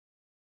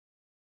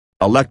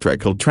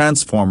Electrical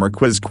transformer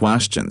quiz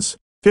questions,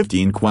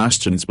 15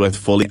 questions with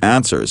full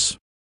answers.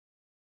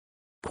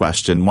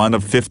 Question 1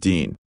 of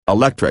 15.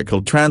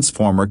 Electrical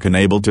transformer can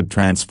able to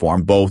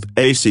transform both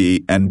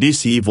AC and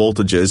DC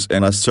voltages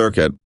in a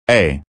circuit.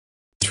 A.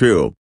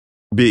 True.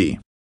 B.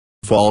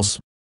 False.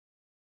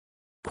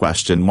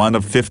 Question 1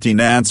 of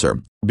 15. Answer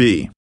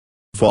B.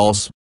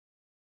 False.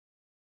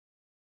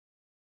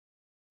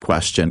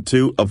 Question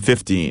 2 of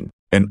 15.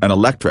 In an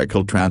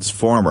electrical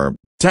transformer,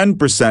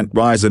 10%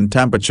 rise in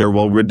temperature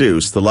will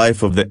reduce the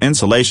life of the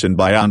insulation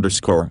by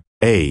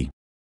A.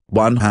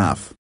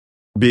 1/2.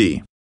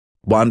 B.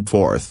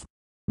 1/4.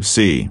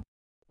 C.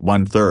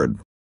 1/3.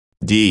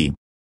 D.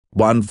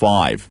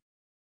 1/5.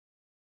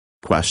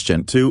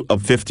 Question 2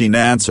 of 15.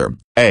 Answer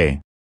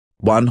A.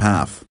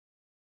 1/2.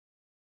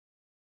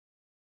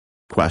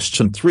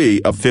 Question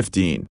 3 of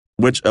 15.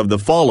 Which of the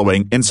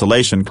following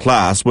insulation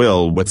class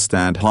will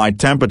withstand high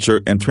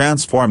temperature in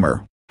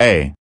transformer?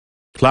 A.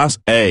 Class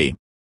A.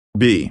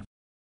 B.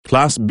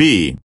 Class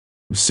B.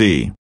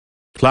 C.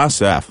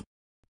 Class F.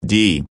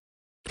 D.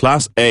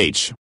 Class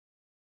H.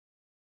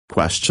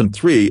 Question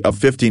 3 of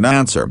 15.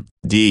 Answer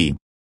D.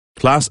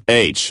 Class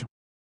H.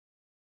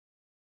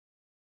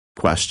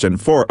 Question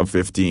 4 of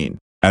 15.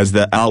 As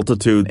the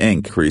altitude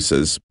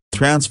increases,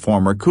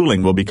 transformer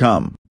cooling will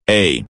become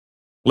A.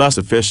 Less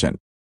efficient.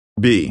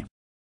 B.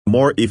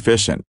 More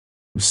efficient.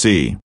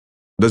 C.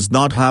 Does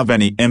not have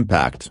any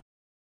impact.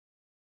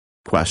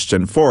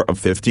 Question 4 of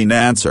 15.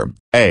 Answer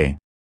A.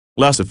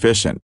 Less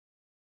efficient.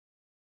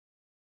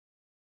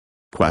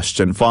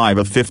 Question 5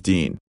 of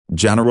 15.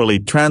 Generally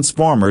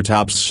transformer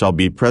taps shall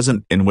be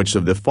present in which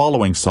of the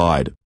following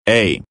side?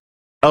 A.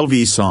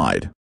 LV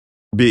side.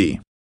 B.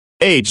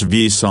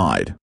 HV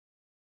side.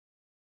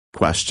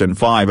 Question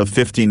 5 of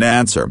 15.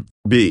 Answer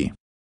B.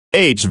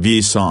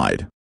 HV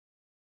side.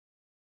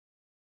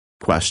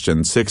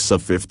 Question 6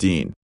 of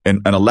 15. In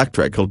an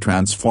electrical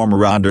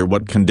transformer, under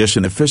what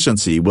condition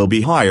efficiency will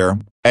be higher?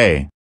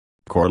 A.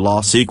 Core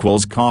loss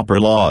equals copper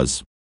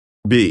loss.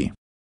 B.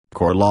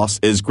 Core loss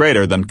is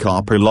greater than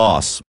copper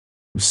loss.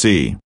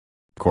 C.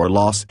 Core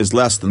loss is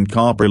less than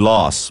copper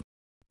loss.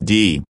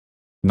 D.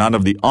 None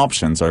of the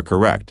options are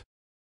correct.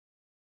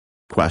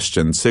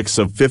 Question 6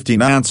 of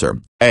 15.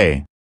 Answer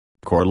A.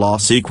 Core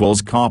loss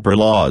equals copper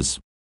loss.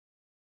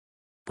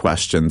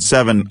 Question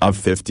 7 of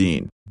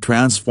 15.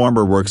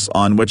 Transformer works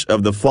on which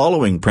of the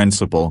following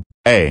principle?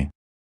 A.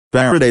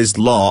 Faraday's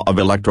law of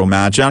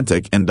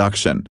electromagnetic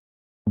induction.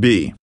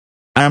 B.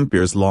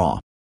 Ampere's law.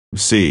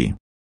 C.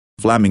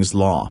 Fleming's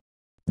law.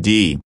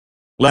 D.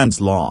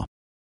 Lenz's law.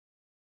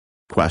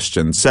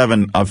 Question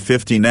 7 of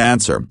 15.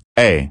 Answer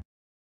A.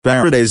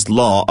 Faraday's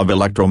law of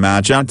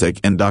electromagnetic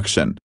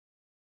induction.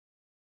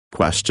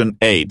 Question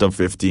 8 of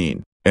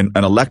 15. In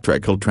an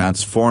electrical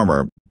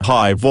transformer,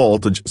 high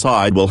voltage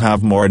side will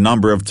have more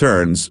number of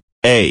turns.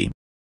 A.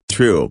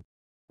 True.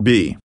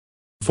 B.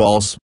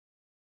 False.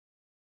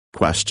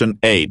 Question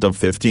 8 of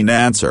 15.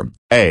 Answer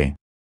A.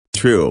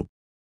 True.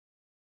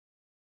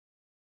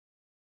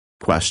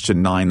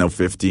 Question 9 of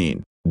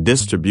 15.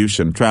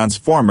 Distribution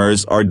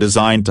transformers are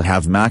designed to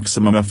have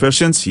maximum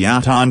efficiency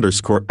at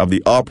 _ of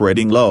the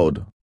operating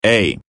load.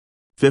 A.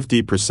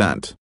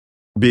 50%.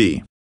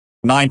 B.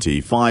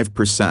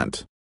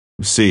 95%.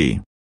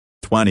 C.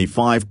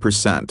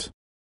 25%.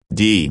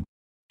 D.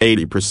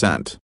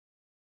 80%.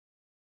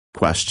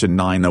 Question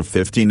 9 of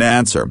 15.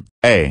 Answer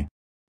A.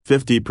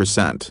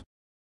 50%.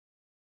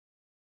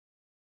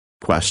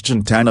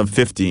 Question 10 of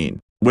 15.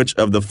 Which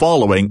of the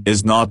following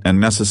is not a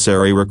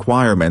necessary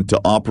requirement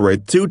to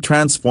operate two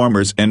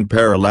transformers in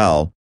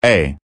parallel?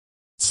 A.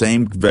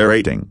 Same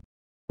rating.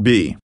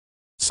 B.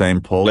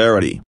 Same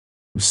polarity.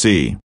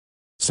 C.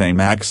 Same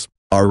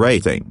X/R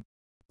rating.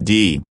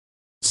 D.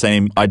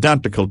 Same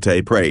identical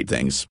tape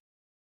ratings.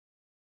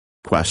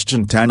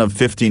 Question 10 of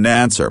 15.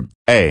 Answer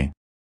A.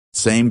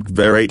 Same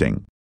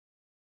rating.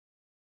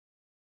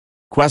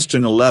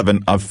 Question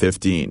 11 of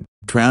 15.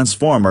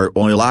 Transformer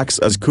oil acts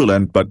as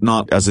coolant but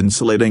not as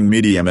insulating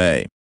medium.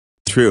 A.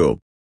 True.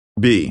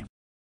 B.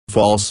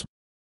 False.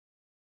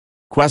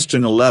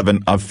 Question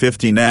 11 of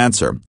 15.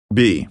 Answer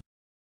B.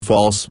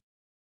 False.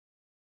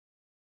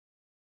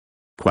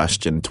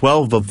 Question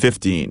 12 of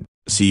 15.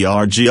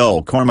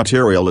 CRGO core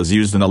material is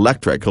used in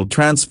electrical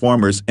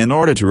transformers in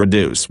order to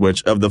reduce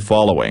which of the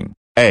following?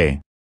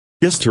 A.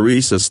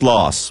 Hysteresis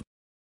loss.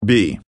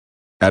 B.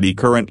 Eddy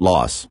current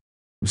loss.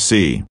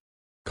 C.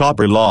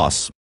 Copper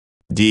loss.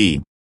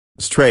 D.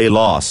 Stray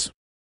loss.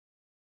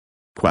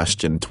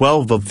 Question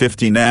 12 of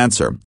 15.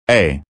 Answer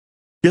A.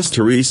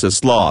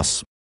 Hysteresis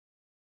loss.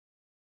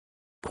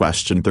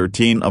 Question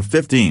 13 of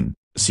 15.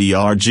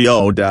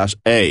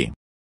 CRGO-A.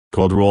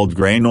 Cold rolled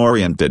grain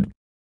oriented.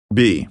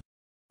 B.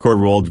 Core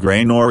rolled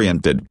grain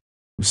oriented.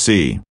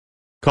 C.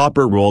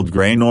 Copper rolled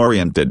grain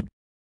oriented.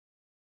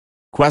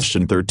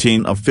 Question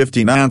 13 of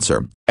 15.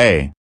 Answer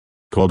A.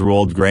 Cold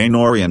rolled grain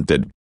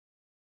oriented.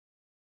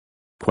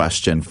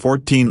 Question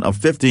 14 of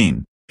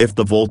 15. If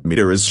the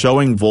voltmeter is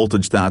showing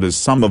voltage that is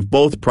sum of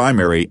both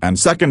primary and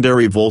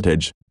secondary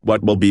voltage,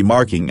 what will be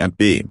marking at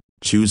B?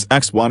 Choose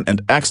X1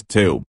 and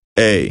X2.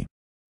 A.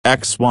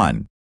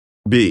 X1.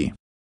 B.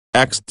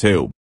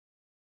 X2.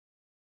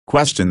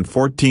 Question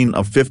 14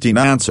 of 15.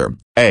 Answer: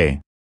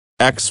 A.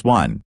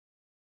 X1.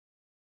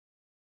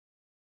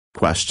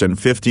 Question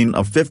 15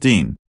 of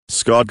 15.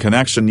 Scott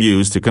connection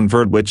used to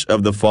convert which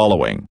of the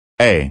following?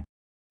 A.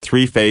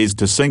 3-phase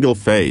to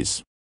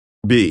single-phase.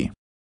 B.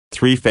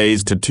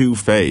 3-phase to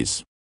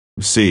 2-phase.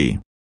 C.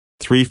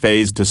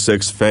 3-phase to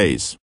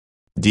 6-phase.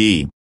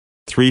 D.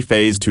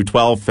 3-phase to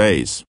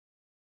 12-phase.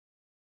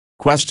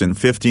 Question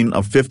 15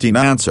 of 15.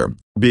 Answer: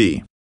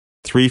 B.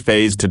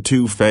 3-phase to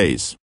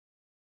 2-phase.